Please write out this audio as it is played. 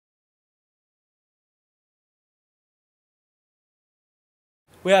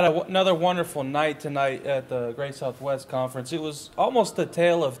We had another wonderful night tonight at the Great Southwest Conference. It was almost the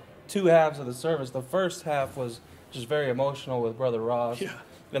tale of two halves of the service. The first half was just very emotional with Brother Ross,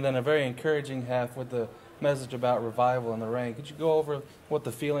 and then a very encouraging half with the message about revival in the rain. Could you go over what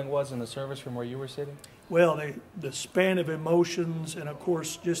the feeling was in the service from where you were sitting? Well, the span of emotions and, of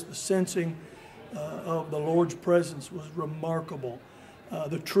course, just the sensing of the Lord's presence was remarkable.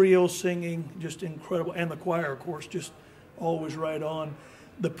 The trio singing, just incredible, and the choir, of course, just always right on.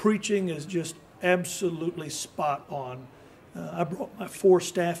 The preaching is just absolutely spot on. I brought my 4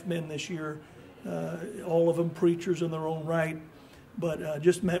 staff men this year, all of them preachers in their own right, but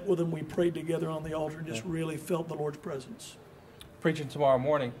just met with them. We prayed together on the altar and just really felt the Lord's presence. Preaching tomorrow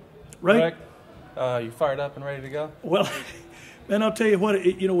morning, right? Correct? You fired up and ready to go? Well, man, I'll tell you what,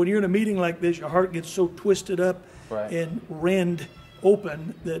 when you're in a meeting like this, your heart gets so twisted up and rend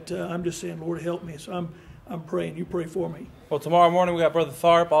open that I'm just saying, Lord, help me. So I'm praying. You pray for me. Well, tomorrow morning we got Brother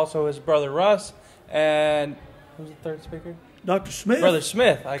Tharp, also his brother Russ, and who's the third speaker? Dr. Smith. Brother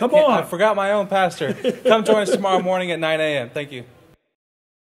Smith. Come on. I forgot my own pastor. Come join us tomorrow morning at 9 a.m. Thank you.